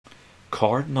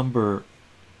Card number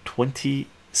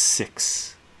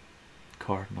 26.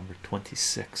 Card number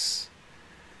 26.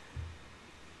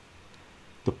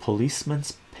 The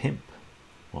Policeman's Pimp.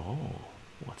 Oh,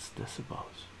 what's this about?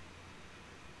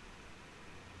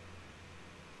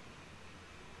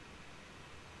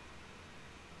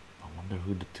 I wonder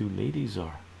who the two ladies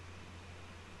are.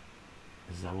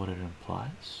 Is that what it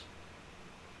implies?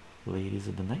 Ladies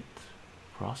of the night?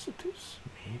 Prostitutes?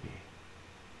 Maybe.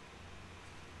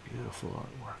 Beautiful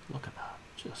artwork. Look at that.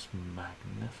 Just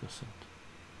magnificent.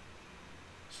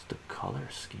 It's the color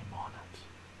scheme on it.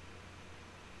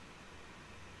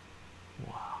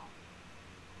 Wow.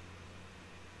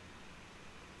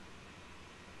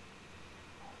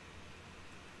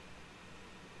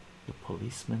 The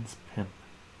Policeman's Pimp.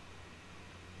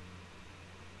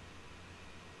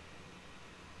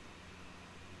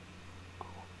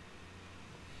 Cool.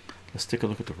 Let's take a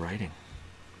look at the writing.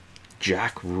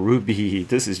 Jack Ruby.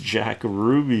 This is Jack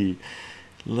Ruby.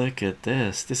 Look at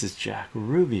this. This is Jack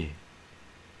Ruby.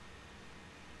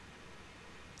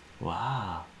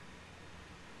 Wow.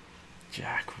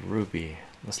 Jack Ruby.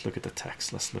 Let's look at the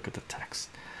text. Let's look at the text.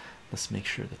 Let's make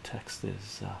sure the text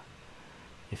is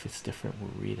if it's different,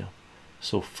 we'll read them.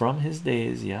 So from his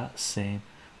days, yeah, same.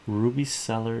 Ruby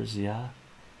Sellers, yeah.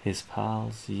 His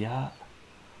pals, yeah.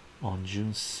 On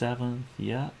June 7th,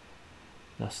 yeah.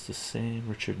 That's the same.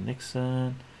 Richard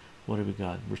Nixon. What do we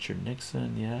got? Richard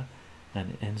Nixon, yeah.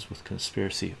 And it ends with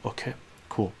conspiracy. Okay,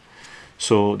 cool.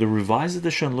 So the revised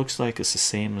edition looks like it's the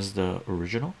same as the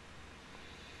original.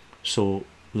 So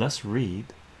let's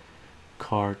read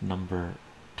card number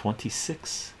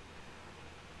 26.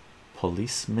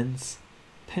 Policeman's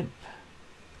Pimp.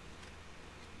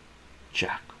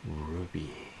 Jack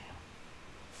Ruby.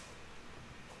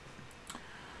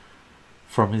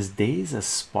 From his days as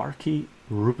Sparky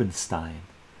Rubenstein,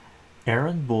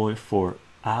 errand boy for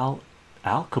Al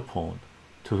Capone,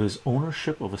 to his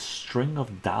ownership of a string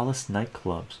of Dallas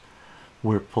nightclubs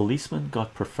where policemen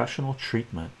got professional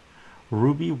treatment,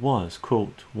 Ruby was,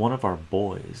 quote, one of our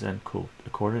boys, end quote,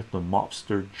 according to the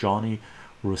mobster Johnny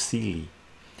Rossilli,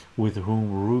 with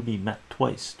whom Ruby met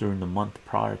twice during the month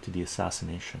prior to the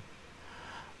assassination.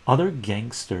 Other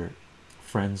gangster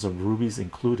friends of Ruby's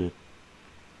included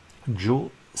Joe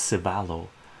Civallo,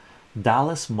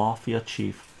 Dallas Mafia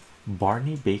chief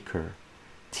Barney Baker,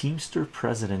 Teamster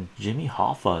president Jimmy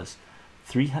Hoffa's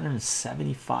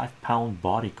 375-pound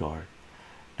bodyguard,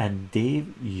 and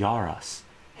Dave Yaras,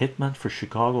 hitman for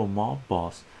Chicago mob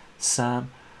boss Sam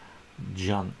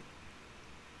Giancana,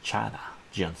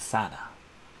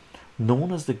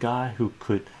 known as the guy who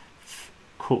could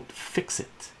quote fix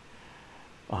it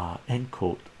end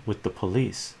quote with the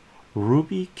police.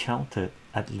 Ruby counted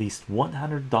at least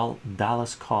 100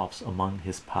 Dallas cops among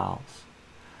his pals.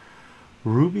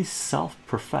 Ruby's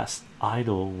self-professed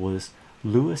idol was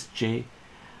Louis J.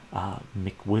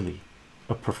 McWillie,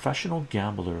 a professional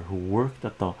gambler who worked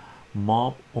at the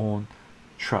mob-owned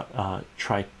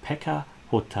Tribeca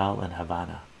Hotel in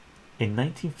Havana. In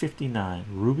 1959,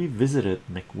 Ruby visited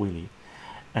McWillie,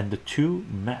 and the two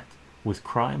met with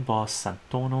crime boss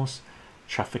Santonos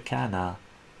Traficana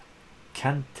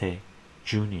Cante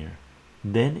Jr.,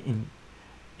 then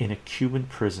in a Cuban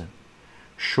prison.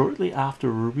 Shortly after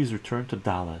Ruby's return to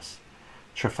Dallas,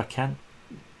 Traficante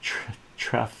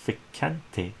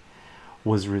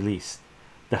was released.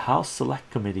 The House Select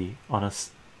Committee on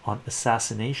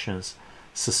Assassinations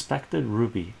suspected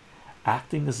Ruby,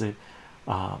 acting as a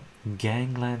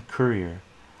gangland courier,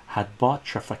 had bought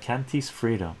Traficante's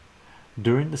freedom.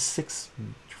 During the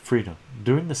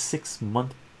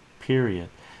 6-month period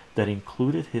that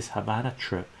included his Havana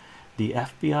trip, the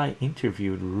FBI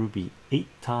interviewed Ruby 8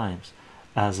 times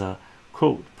as a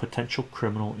quote potential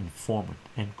criminal informant,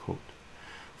 end quote.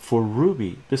 For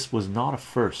Ruby, this was not a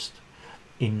first.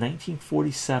 In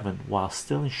 1947, while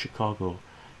still in Chicago,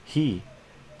 he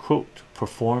quote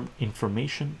performed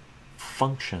information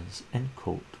functions, end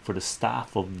quote, for the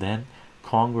staff of then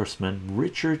Congressman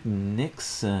Richard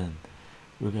Nixon.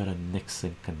 We got a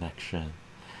Nixon connection.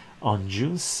 On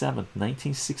June 7th,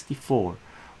 1964,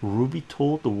 Ruby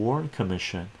told the Warren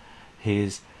Commission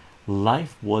his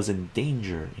life was in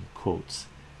danger, in quotes.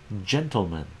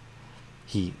 Gentlemen,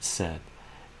 he said,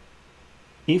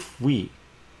 if we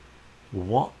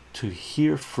want to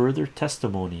hear further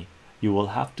testimony, you will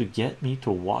have to get me to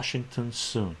Washington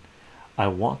soon. I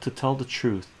want to tell the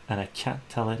truth and I can't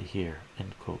tell it here,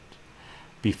 end quote.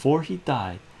 Before he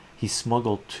died, he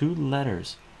smuggled 2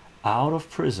 letters out of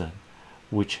prison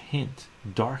which hint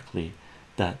darkly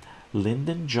that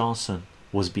Lyndon Johnson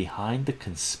was behind the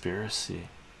conspiracy.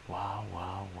 Wow,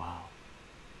 wow, wow.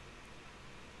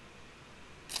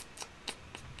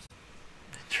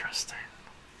 Interesting.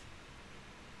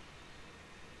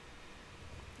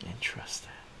 Interesting.